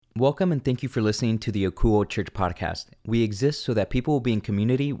Welcome and thank you for listening to the Akuo Church podcast. We exist so that people will be in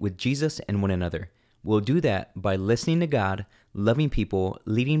community with Jesus and one another. We'll do that by listening to God, loving people,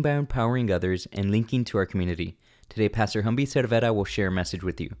 leading by empowering others, and linking to our community. Today, Pastor Humby Cervera will share a message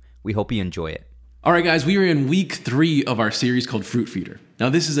with you. We hope you enjoy it. All right, guys, we are in week 3 of our series called Fruit Feeder. Now,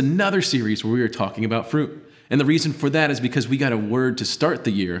 this is another series where we are talking about fruit. And the reason for that is because we got a word to start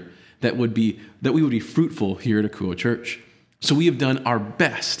the year that we would be fruitful here at Akuo Church. So we have done our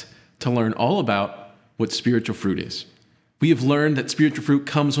best to learn all about what spiritual fruit is. We have learned that spiritual fruit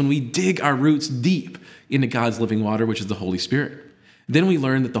comes when we dig our roots deep into God's living water, which is the Holy Spirit. Then we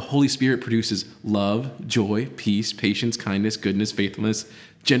learn that the Holy Spirit produces love, joy, peace, patience, kindness, goodness, faithfulness,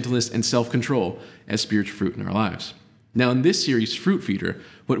 gentleness, and self-control as spiritual fruit in our lives. Now, in this series, Fruit Feeder,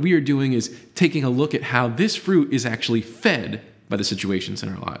 what we are doing is taking a look at how this fruit is actually fed by the situations in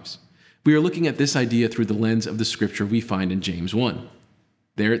our lives. We are looking at this idea through the lens of the scripture we find in James 1.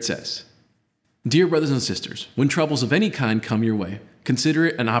 There it says, "Dear brothers and sisters, when troubles of any kind come your way, consider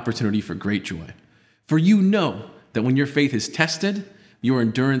it an opportunity for great joy. For you know that when your faith is tested, your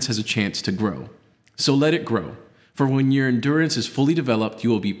endurance has a chance to grow. So let it grow. For when your endurance is fully developed, you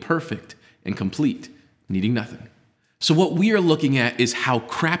will be perfect and complete, needing nothing." So what we are looking at is how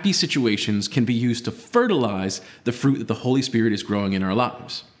crappy situations can be used to fertilize the fruit that the Holy Spirit is growing in our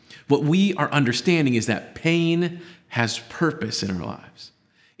lives. What we are understanding is that pain has purpose in our lives.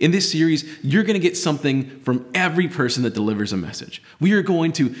 In this series, you're going to get something from every person that delivers a message. We are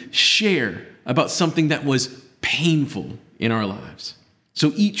going to share about something that was painful in our lives.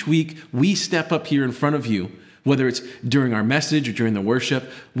 So each week, we step up here in front of you, whether it's during our message or during the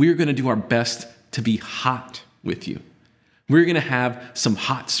worship, we're going to do our best to be hot with you. We're going to have some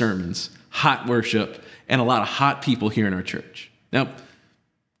hot sermons, hot worship, and a lot of hot people here in our church. Now,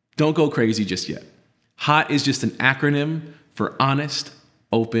 don't go crazy just yet. HOT is just an acronym for honest,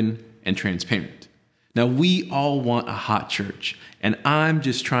 open, and transparent. Now, we all want a hot church, and I'm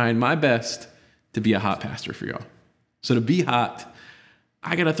just trying my best to be a hot pastor for y'all. So to be hot,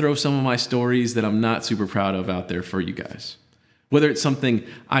 I got to throw some of my stories that I'm not super proud of out there for you guys. Whether it's something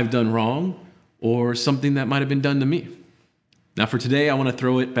I've done wrong or something that might have been done to me. Now, for today, I want to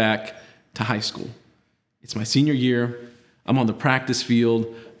throw it back to high school. It's my senior year. I'm on the practice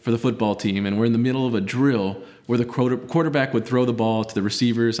field for the football team, and we're in the middle of a drill where the quarterback would throw the ball to the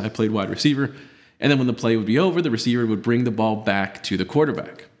receivers. I played wide receiver, and then when the play would be over, the receiver would bring the ball back to the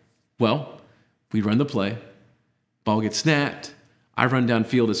quarterback. Well, we run the play, ball gets snapped, I run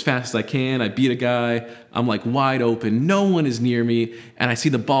downfield as fast as I can, I beat a guy, I'm like wide open, no one is near me, and I see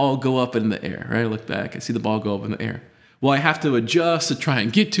the ball go up in the air, right? I look back, I see the ball go up in the air. Well, I have to adjust to try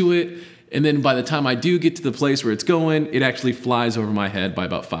and get to it, and then by the time I do get to the place where it's going, it actually flies over my head by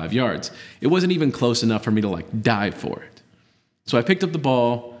about 5 yards. It wasn't even close enough for me to dive for it. So I picked up the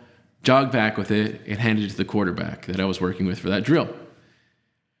ball, jogged back with it, and handed it to the quarterback that I was working with for that drill.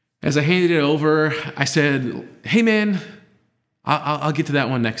 As I handed it over, I said, "Hey man, I'll get to that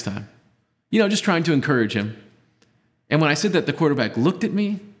one next time." Just trying to encourage him. And when I said that, the quarterback looked at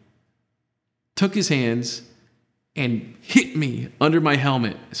me, took his hands, and hit me under my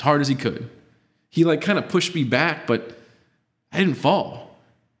helmet as hard as he could. He kind of pushed me back, but I didn't fall.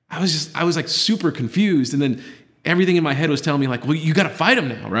 I was super confused. And then everything in my head was telling me well, you got to fight him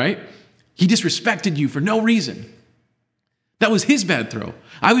now, right? He disrespected you for no reason. That was his bad throw.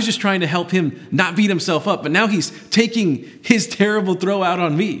 I was just trying to help him not beat himself up, but now he's taking his terrible throw out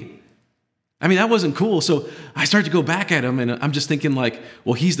on me. That wasn't cool. So I start to go back at him, and I'm just thinking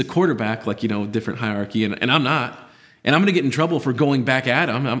well, he's the quarterback, different hierarchy, and I'm not. And I'm going to get in trouble for going back at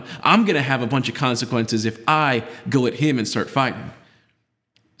him. I'm going to have a bunch of consequences if I go at him and start fighting.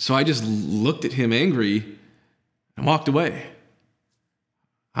 So I just looked at him angry and walked away.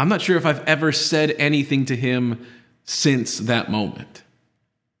 I'm not sure if I've ever said anything to him since that moment.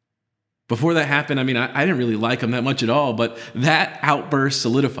 Before that happened, I didn't really like him that much at all, but that outburst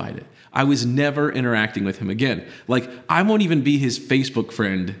solidified it. I was never interacting with him again. I won't even be his Facebook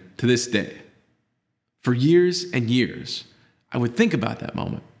friend to this day. For years and years, I would think about that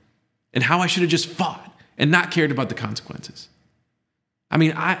moment and how I should have just fought and not cared about the consequences.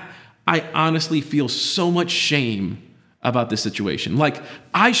 I honestly feel so much shame about this situation.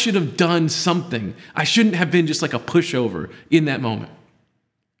 I should have done something. I shouldn't have been just a pushover in that moment.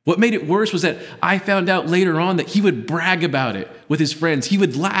 What made it worse was that I found out later on that he would brag about it with his friends. He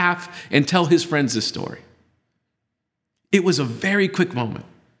would laugh and tell his friends this story. It was a very quick moment,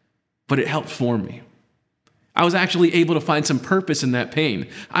 but it helped form me. I was actually able to find some purpose in that pain.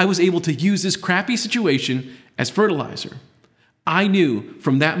 I was able to use this crappy situation as fertilizer. I knew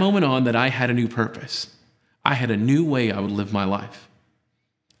from that moment on that I had a new purpose. I had a new way I would live my life.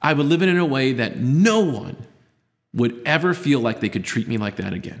 I would live it in a way that no one would ever feel like they could treat me like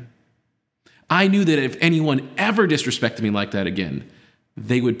that again. I knew that if anyone ever disrespected me like that again,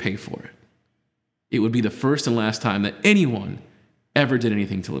 they would pay for it. It would be the first and last time that anyone ever did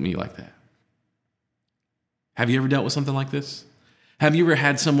anything to me like that. Have you ever dealt with something like this? Have you ever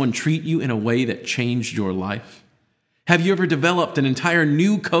had someone treat you in a way that changed your life? Have you ever developed an entire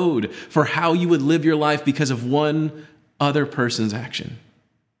new code for how you would live your life because of one other person's action?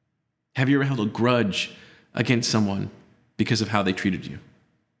 Have you ever held a grudge against someone because of how they treated you?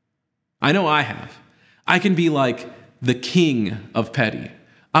 I know I have. I can be like the king of petty.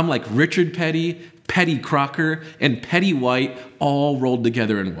 I'm like Richard Petty, Petty Crocker, and Petty White all rolled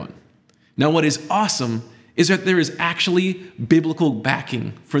together in one. Now, what is awesome is that there is actually biblical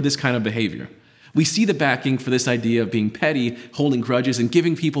backing for this kind of behavior. We see the backing for this idea of being petty, holding grudges, and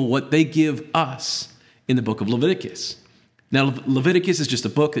giving people what they give us in the book of Leviticus. Now, Leviticus is just a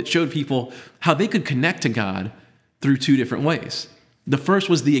book that showed people how they could connect to God through two different ways. The first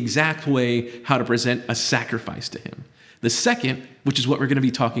was the exact way how to present a sacrifice to him. The second, which is what we're going to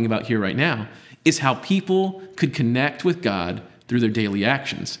be talking about here right now, is how people could connect with God through their daily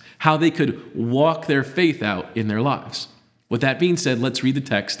actions, how they could walk their faith out in their lives. With that being said, let's read the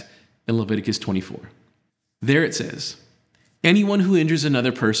text in Leviticus 24. There it says, "Anyone who injures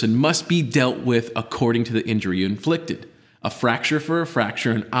another person must be dealt with according to the injury inflicted. A fracture for a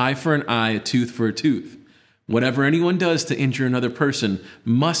fracture, an eye for an eye, a tooth for a tooth. Whatever anyone does to injure another person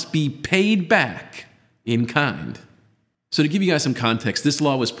must be paid back in kind." So to give you guys some context, this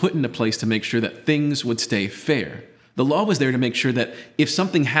law was put into place to make sure that things would stay fair. The law was there to make sure that if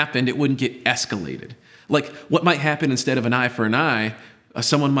something happened, it wouldn't get escalated. Like what might happen instead of an eye for an eye,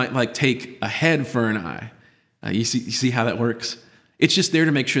 someone might take a head for an eye. You see how that works? It's just there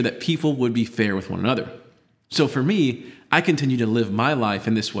to make sure that people would be fair with one another. So for me, I continue to live my life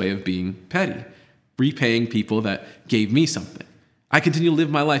in this way of being petty, repaying people that gave me something. I continue to live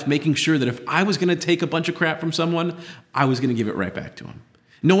my life making sure that if I was going to take a bunch of crap from someone, I was going to give it right back to them.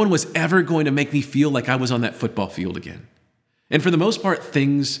 No one was ever going to make me feel like I was on that football field again. And for the most part,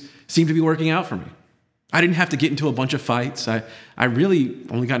 things seem to be working out for me. I didn't have to get into a bunch of fights. I really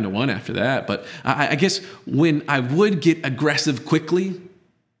only got into one after that. But I guess when I would get aggressive quickly,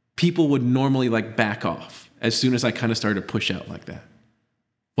 people would normally back off as soon as I kind of started to push out like that.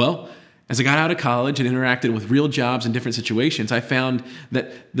 Well, as I got out of college and interacted with real jobs and different situations, I found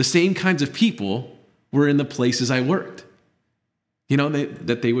that the same kinds of people were in the places I worked.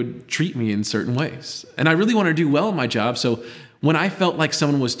 That they would treat me in certain ways. And I really wanted to do well in my job, so when I felt like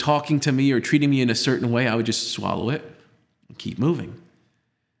someone was talking to me or treating me in a certain way, I would just swallow it and keep moving.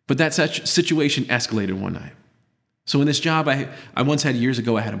 But that such situation escalated one night. So in this job I once had years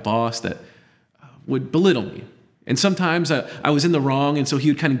ago, I had a boss that would belittle me. And sometimes I was in the wrong, and so he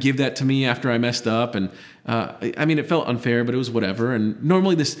would kind of give that to me after I messed up. And it felt unfair, but it was whatever. And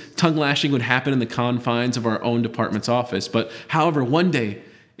normally this tongue lashing would happen in the confines of our own department's office. But however, one day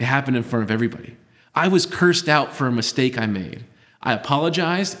it happened in front of everybody. I was cursed out for a mistake I made. I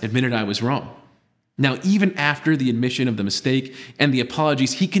apologized, admitted I was wrong. Now, even after the admission of the mistake and the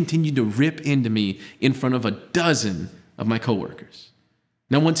apologies, he continued to rip into me in front of a dozen of my coworkers.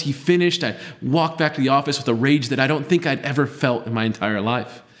 Now, once he finished, I walked back to the office with a rage that I don't think I'd ever felt in my entire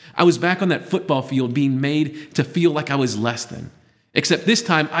life. I was back on that football field being made to feel like I was less than. Except this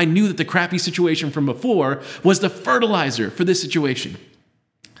time, I knew that the crappy situation from before was the fertilizer for this situation.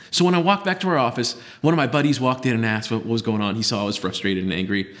 So when I walked back to our office, one of my buddies walked in and asked what was going on. He saw I was frustrated and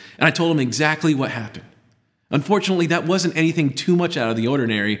angry, and I told him exactly what happened. Unfortunately, that wasn't anything too much out of the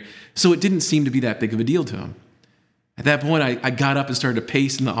ordinary, so it didn't seem to be that big of a deal to him. At that point, I got up and started to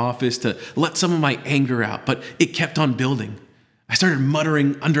pace in the office to let some of my anger out, but it kept on building. I started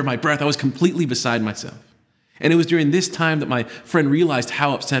muttering under my breath. I was completely beside myself. And it was during this time that my friend realized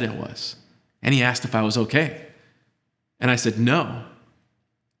how upset I was. And he asked if I was okay. And I said, no.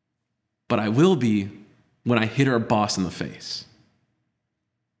 But I will be when I hit our boss in the face.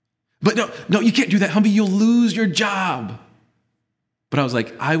 But no, you can't do that, Humby. You'll lose your job. But I was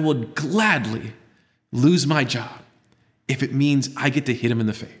like, I would gladly lose my job if it means I get to hit him in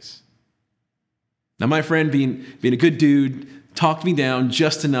the face. Now, my friend, being a good dude, talked me down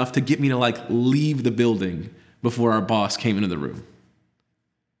just enough to get me to leave the building before our boss came into the room.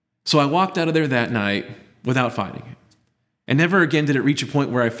 So I walked out of there that night without fighting it. And never again did it reach a point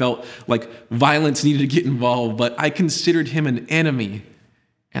where I felt like violence needed to get involved, but I considered him an enemy,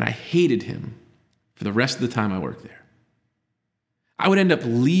 and I hated him for the rest of the time I worked there. I would end up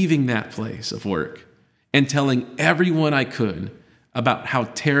leaving that place of work and telling everyone I could about how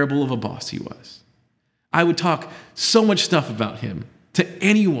terrible of a boss he was. I would talk so much stuff about him to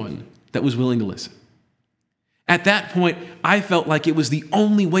anyone that was willing to listen. At that point, I felt like it was the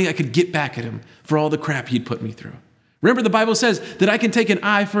only way I could get back at him for all the crap he'd put me through. Remember, the Bible says that I can take an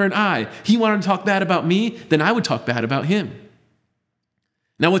eye for an eye. He wanted to talk bad about me, then I would talk bad about him.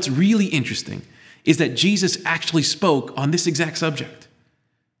 Now, what's really interesting is that Jesus actually spoke on this exact subject.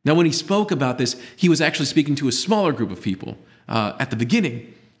 Now, when he spoke about this, he was actually speaking to a smaller group of people at the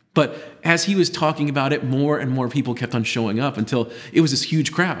beginning. But as he was talking about it, more and more people kept on showing up until it was this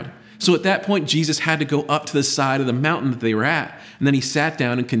huge crowd. So at that point, Jesus had to go up to the side of the mountain that they were at. And then he sat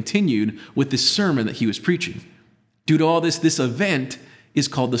down and continued with this sermon that he was preaching. Due to all this event is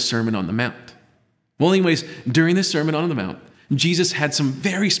called the Sermon on the Mount. Well, anyways, during this Sermon on the Mount, Jesus had some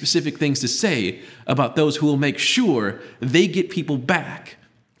very specific things to say about those who will make sure they get people back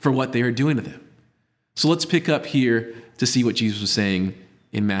for what they are doing to them. So let's pick up here to see what Jesus was saying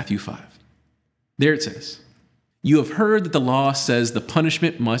in Matthew 5. There it says, "You have heard that the law says the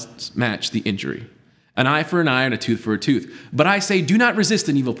punishment must match the injury. An eye for an eye and a tooth for a tooth. But I say, do not resist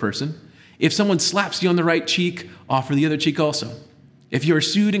an evil person. If someone slaps you on the right cheek, offer the other cheek also. If you are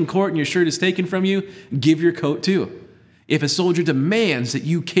sued in court and your shirt is taken from you, give your coat too. If a soldier demands that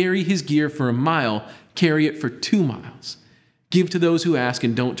you carry his gear for a mile, carry it for 2 miles. Give to those who ask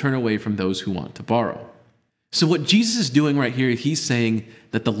and don't turn away from those who want to borrow." So what Jesus is doing right here, he's saying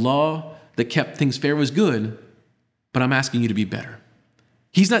that the law that kept things fair was good, but I'm asking you to be better.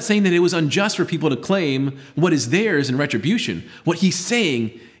 He's not saying that it was unjust for people to claim what is theirs in retribution. What he's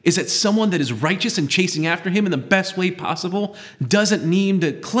saying is that someone that is righteous and chasing after him in the best way possible doesn't need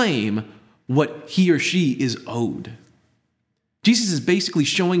to claim what he or she is owed. Jesus is basically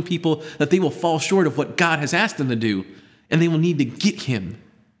showing people that they will fall short of what God has asked them to do, and they will need to get him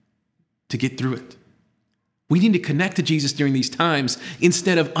to get through it. We need to connect to Jesus during these times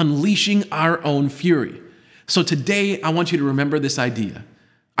instead of unleashing our own fury. So today, I want you to remember this idea.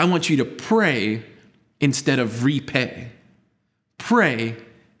 I want you to pray instead of repay. Pray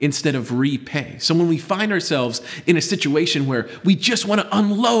instead of repay. So when we find ourselves in a situation where we just want to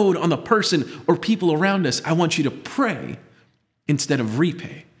unload on the person or people around us, I want you to pray instead of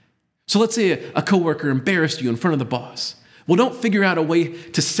repay. So let's say a coworker embarrassed you in front of the boss. Well, don't figure out a way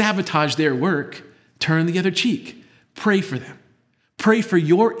to sabotage their work. Turn the other cheek. Pray for them. Pray for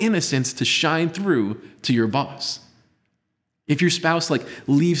your innocence to shine through to your boss. If your spouse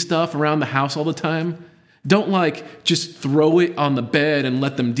leaves stuff around the house all the time, don't just throw it on the bed and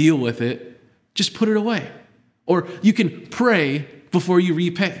let them deal with it. Just put it away. Or you can pray before you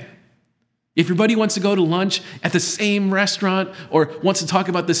repay. If your buddy wants to go to lunch at the same restaurant or wants to talk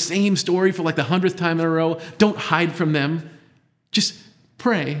about the same story for the 100th time in a row, don't hide from them. Just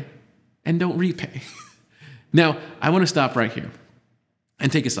pray and don't repay. Now, I want to stop right here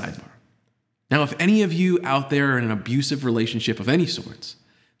and take a sidebar. Now, if any of you out there are in an abusive relationship of any sorts,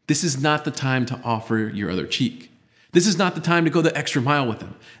 this is not the time to offer your other cheek. This is not the time to go the extra mile with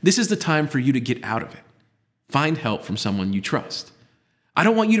them. This is the time for you to get out of it. Find help from someone you trust. I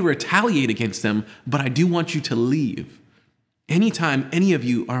don't want you to retaliate against them, but I do want you to leave. Anytime any of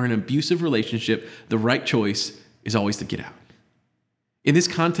you are in an abusive relationship, the right choice is always to get out. In this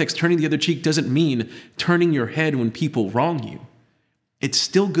context, turning the other cheek doesn't mean turning your head when people wrong you. It's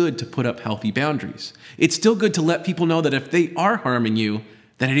still good to put up healthy boundaries. It's still good to let people know that if they are harming you,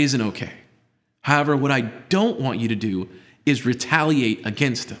 that it isn't okay. However, what I don't want you to do is retaliate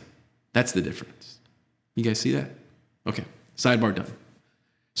against them. That's the difference. You guys see that? Okay, sidebar done.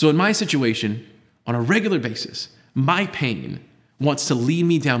 So in my situation, on a regular basis, my pain wants to lead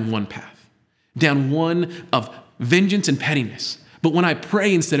me down one path, down one of vengeance and pettiness. But when I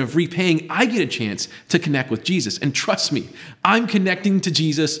pray instead of repaying, I get a chance to connect with Jesus. And trust me, I'm connecting to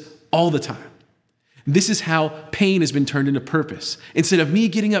Jesus all the time. This is how pain has been turned into purpose. Instead of me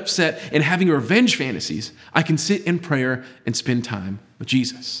getting upset and having revenge fantasies, I can sit in prayer and spend time with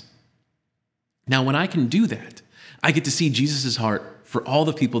Jesus. Now, when I can do that, I get to see Jesus' heart for all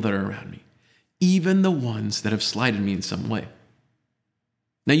the people that are around me, even the ones that have slighted me in some way.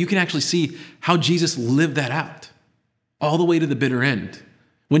 Now, you can actually see how Jesus lived that out all the way to the bitter end.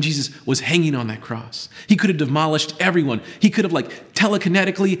 When Jesus was hanging on that cross, he could have demolished everyone. He could have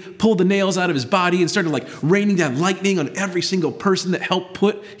telekinetically pulled the nails out of his body and started raining down lightning on every single person that helped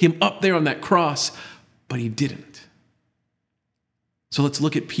put him up there on that cross, but he didn't. So let's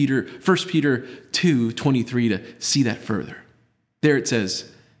look at 1 Peter 2:23 to see that further. There it says,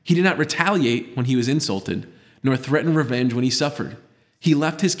 "He did not retaliate when he was insulted, nor threaten revenge when he suffered. He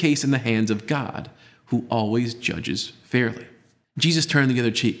left his case in the hands of God, who always judges fairly." Jesus turned the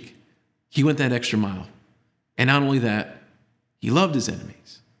other cheek. He went that extra mile. And not only that, he loved his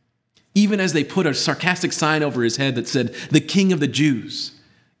enemies. even as they put a sarcastic sign over his head that said, "The King of the Jews,"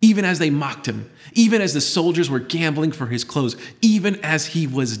 even as they mocked him, even as the soldiers were gambling for his clothes, even as he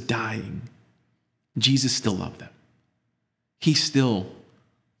was dying, Jesus still loved them. He still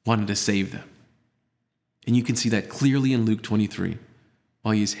wanted to save them. And you can see that clearly in Luke 23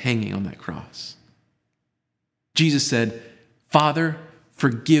 while he's hanging on that cross. Jesus said, "Father,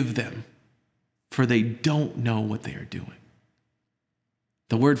 forgive them, for they don't know what they are doing."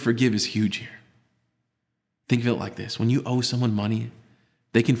 The word forgive is huge here. Think of it like this. When you owe someone money,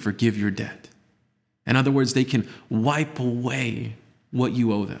 they can forgive your debt. In other words, they can wipe away what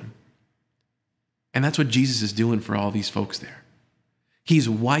you owe them. And that's what Jesus is doing for all these folks there. He's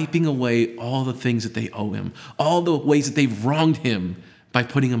wiping away all the things that they owe him, all the ways that they've wronged him by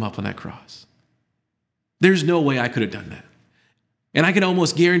putting him up on that cross. There's no way I could have done that. And I can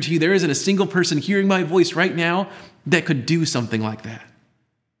almost guarantee you there isn't a single person hearing my voice right now that could do something like that.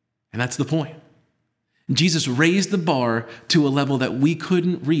 And that's the point. Jesus raised the bar to a level that we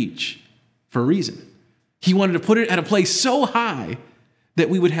couldn't reach for a reason. He wanted to put it at a place so high that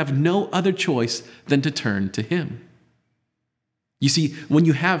we would have no other choice than to turn to him. You see, when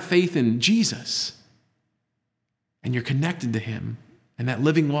you have faith in Jesus and you're connected to him and that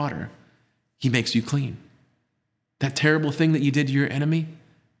living water, he makes you clean. That terrible thing that you did to your enemy,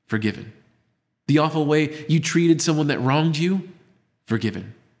 forgiven. The awful way you treated someone that wronged you,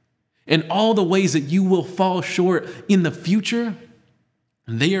 forgiven. And all the ways that you will fall short in the future,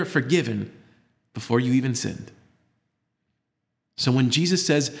 they are forgiven before you even sinned. So when Jesus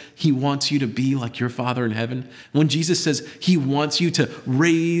says he wants you to be like your Father in heaven, when Jesus says he wants you to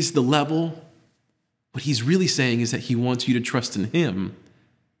raise the level, what he's really saying is that he wants you to trust in him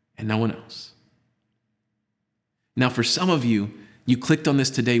and no one else. Now, for some of you, you clicked on this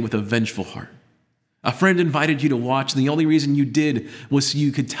today with a vengeful heart. A friend invited you to watch, and the only reason you did was so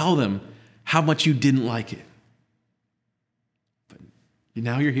you could tell them how much you didn't like it. But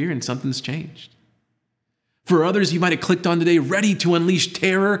now you're here and something's changed. For others, you might have clicked on today ready to unleash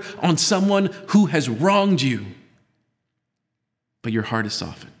terror on someone who has wronged you. But your heart is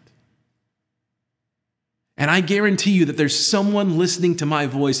softened. And I guarantee you that there's someone listening to my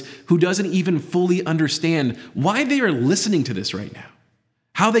voice who doesn't even fully understand why they are listening to this right now,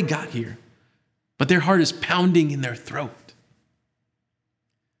 how they got here. But their heart is pounding in their throat.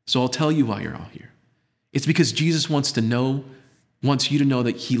 So I'll tell you why you're all here. It's because Jesus wants you to know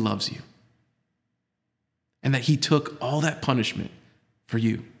that he loves you. And that he took all that punishment for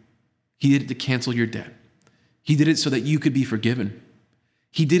you. He did it to cancel your debt. He did it so that you could be forgiven.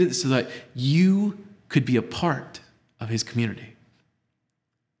 He did it so that you could be a part of his community.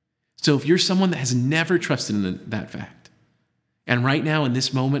 So if you're someone that has never trusted in that fact, and right now in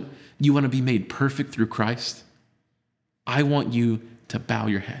this moment, you want to be made perfect through Christ, I want you to bow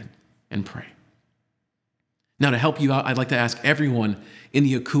your head and pray. Now, to help you out, I'd like to ask everyone in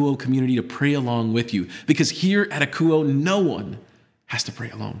the Akuo community to pray along with you, because here at Akuo, no one has to pray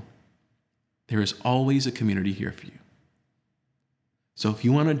alone. There is always a community here for you. So if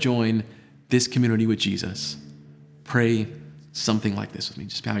you want to join this community with Jesus, pray something like this with me.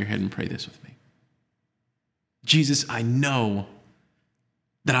 Just bow your head and pray this with me. Jesus, I know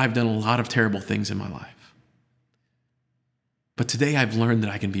that I've done a lot of terrible things in my life. But today I've learned that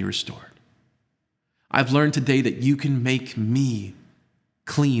I can be restored. I've learned today that you can make me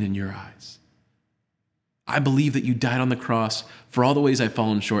clean in your eyes. I believe that you died on the cross for all the ways I've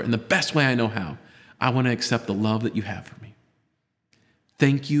fallen short, and the best way I know how, I want to accept the love that you have for me.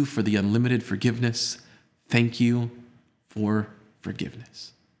 Thank you for the unlimited forgiveness. Thank you for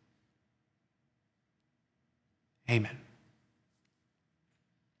forgiveness. Amen.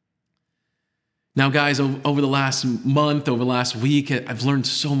 Now, guys, over the last month, over the last week, I've learned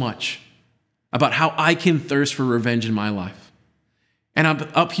so much about how I can thirst for revenge in my life. And I'm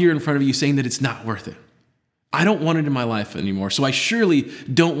up here in front of you saying that it's not worth it. I don't want it in my life anymore, so I surely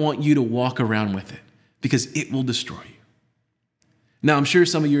don't want you to walk around with it, because it will destroy you. Now, I'm sure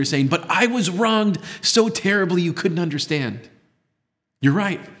some of you are saying, but I was wronged so terribly you couldn't understand. You're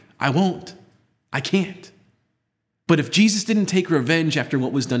right, I won't. I can't. But if Jesus didn't take revenge after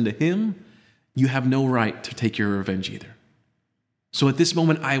what was done to him, you have no right to take your revenge either. So at this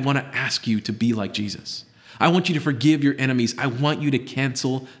moment, I want to ask you to be like Jesus. I want you to forgive your enemies. I want you to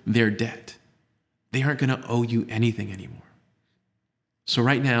cancel their debt. They aren't going to owe you anything anymore. So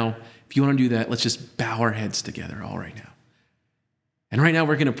right now, if you want to do that, let's just bow our heads together all right now. And right now,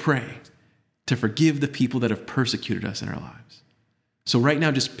 we're going to pray to forgive the people that have persecuted us in our lives. So right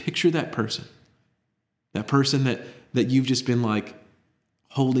now, just picture that person that you've just been like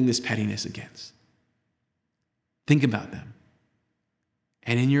holding this pettiness against. Think about them.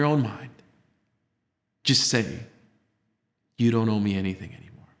 And in your own mind, just say, you don't owe me anything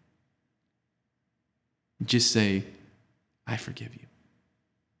anymore. Just say, I forgive you.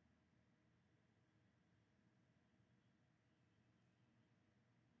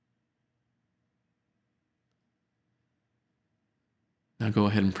 Now go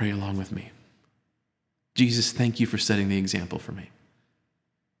ahead and pray along with me. Jesus, thank you for setting the example for me.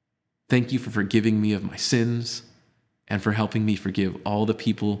 Thank you for forgiving me of my sins and for helping me forgive all the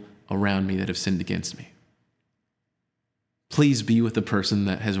people around me that have sinned against me. Please be with the person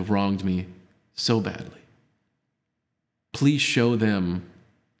that has wronged me so badly. Please show them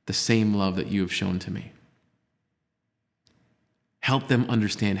the same love that you have shown to me. Help them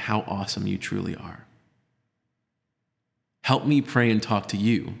understand how awesome you truly are. Help me pray and talk to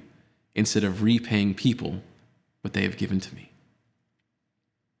you instead of repaying people what they have given to me.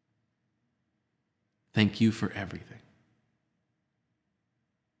 Thank you for everything.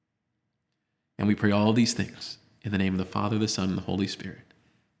 And we pray all these things in the name of the Father, the Son, and the Holy Spirit.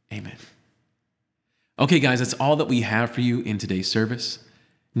 Amen. Okay, guys, that's all that we have for you in today's service.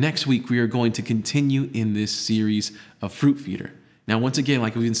 Next week, we are going to continue in this series of Fruit Feeder. Now, once again,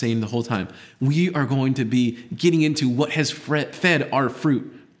 like we've been saying the whole time, we are going to be getting into what has fed our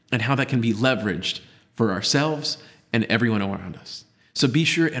fruit and how that can be leveraged for ourselves and everyone around us. So be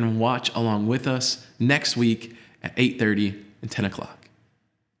sure and watch along with us next week at 8:30 and 10 o'clock.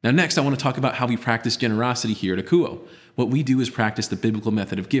 Now, next, I want to talk about how we practice generosity here at Akouo. What we do is practice the biblical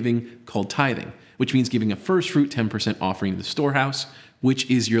method of giving called tithing, which means giving a first fruit 10% offering to the storehouse, which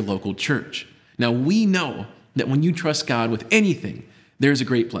is your local church. Now, we know that when you trust God with anything, there's a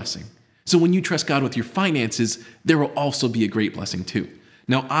great blessing. So when you trust God with your finances, there will also be a great blessing too.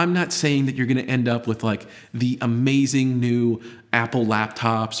 Now, I'm not saying that you're going to end up with like the amazing new Apple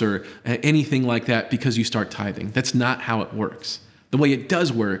laptops or anything like that because you start tithing. That's not how it works. The way it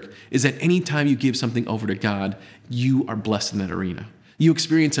does work is that anytime you give something over to God, you are blessed in that arena. You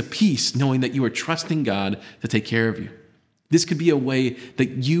experience a peace knowing that you are trusting God to take care of you. This could be a way that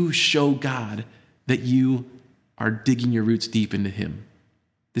you show God that you are digging your roots deep into Him.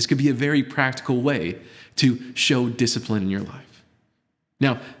 This could be a very practical way to show discipline in your life.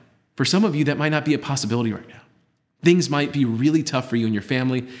 Now, for some of you, that might not be a possibility right now. Things might be really tough for you and your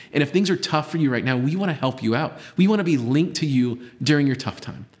family. And if things are tough for you right now, we want to help you out. We want to be linked to you during your tough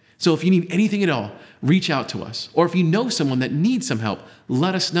time. So if you need anything at all, reach out to us. Or if you know someone that needs some help,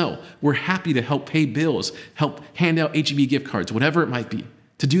 let us know. We're happy to help pay bills, help hand out HEB gift cards, whatever it might be.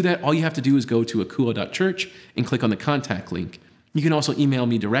 To do that, all you have to do is go to akouo.church and click on the contact link. You can also email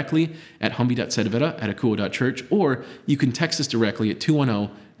me directly at humbi.sedevera@akouo.church, or you can text us directly at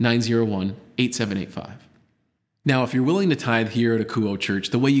 210-901-8785. Now, if you're willing to tithe here at Akouo Church,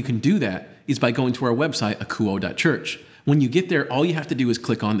 the way you can do that is by going to our website, akouo.church. When you get there, all you have to do is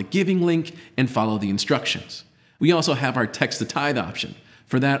click on the giving link and follow the instructions. We also have our text to tithe option.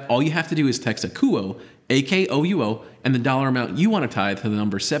 For that, all you have to do is text Akouo, AKOUO, and the dollar amount you want to tithe to the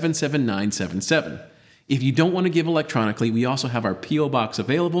number 77977. If you don't want to give electronically, we also have our P.O. Box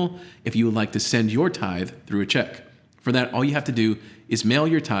available if you would like to send your tithe through a check. For that, all you have to do is mail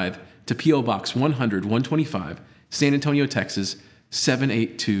your tithe to P.O. Box 100-125, San Antonio, Texas,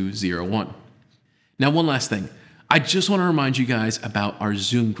 78201. Now, one last thing. I just want to remind you guys about our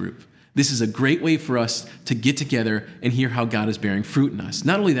Zoom group. This is a great way for us to get together and hear how God is bearing fruit in us.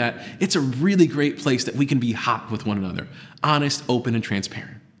 Not only that, it's a really great place that we can be hot with one another, honest, open, and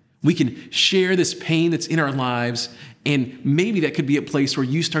transparent. We can share this pain that's in our lives, and maybe that could be a place where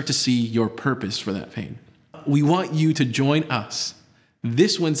you start to see your purpose for that pain. We want you to join us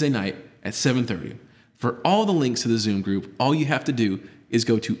this Wednesday night at 7:30. For all the links to the Zoom group, all you have to do is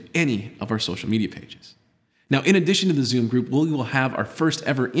go to any of our social media pages. Now, in addition to the Zoom group, we will have our first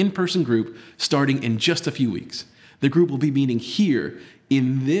ever in-person group starting in just a few weeks. The group will be meeting here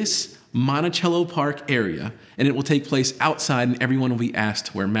in this Monticello Park area, and it will take place outside, and everyone will be asked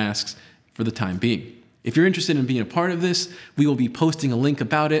to wear masks for the time being. If you're interested in being a part of this, we will be posting a link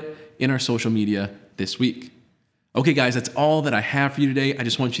about it in our social media this week. Okay, guys, that's all that I have for you today. I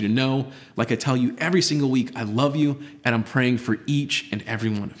just want you to know, like I tell you every single week, I love you, and I'm praying for each and every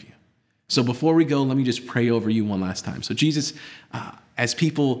one of you. So before we go, let me just pray over you one last time. So Jesus, as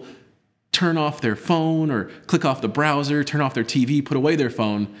people turn off their phone or click off the browser, turn off their TV, put away their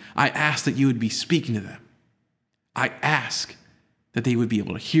phone, I ask that you would be speaking to them. I ask that they would be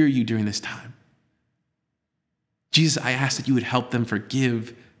able to hear you during this time. Jesus, I ask that you would help them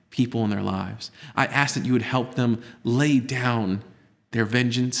forgive people in their lives. I ask that you would help them lay down their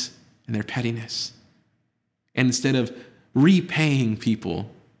vengeance and their pettiness. And instead of repaying people,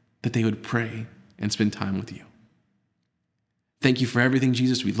 that they would pray and spend time with you. Thank you for everything,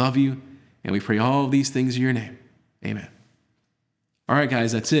 Jesus. We love you, and we pray all of these things in your name. Amen. All right,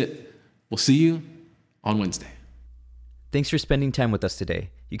 guys, that's it. We'll see you on Wednesday. Thanks for spending time with us today.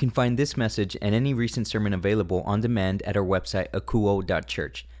 You can find this message and any recent sermon available on demand at our website,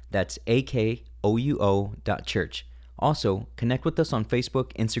 akuo.church. That's akouo.church. Also, connect with us on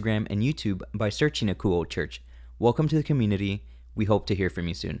Facebook, Instagram, and YouTube by searching Akuo Church. Welcome to the community. We hope to hear from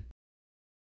you soon.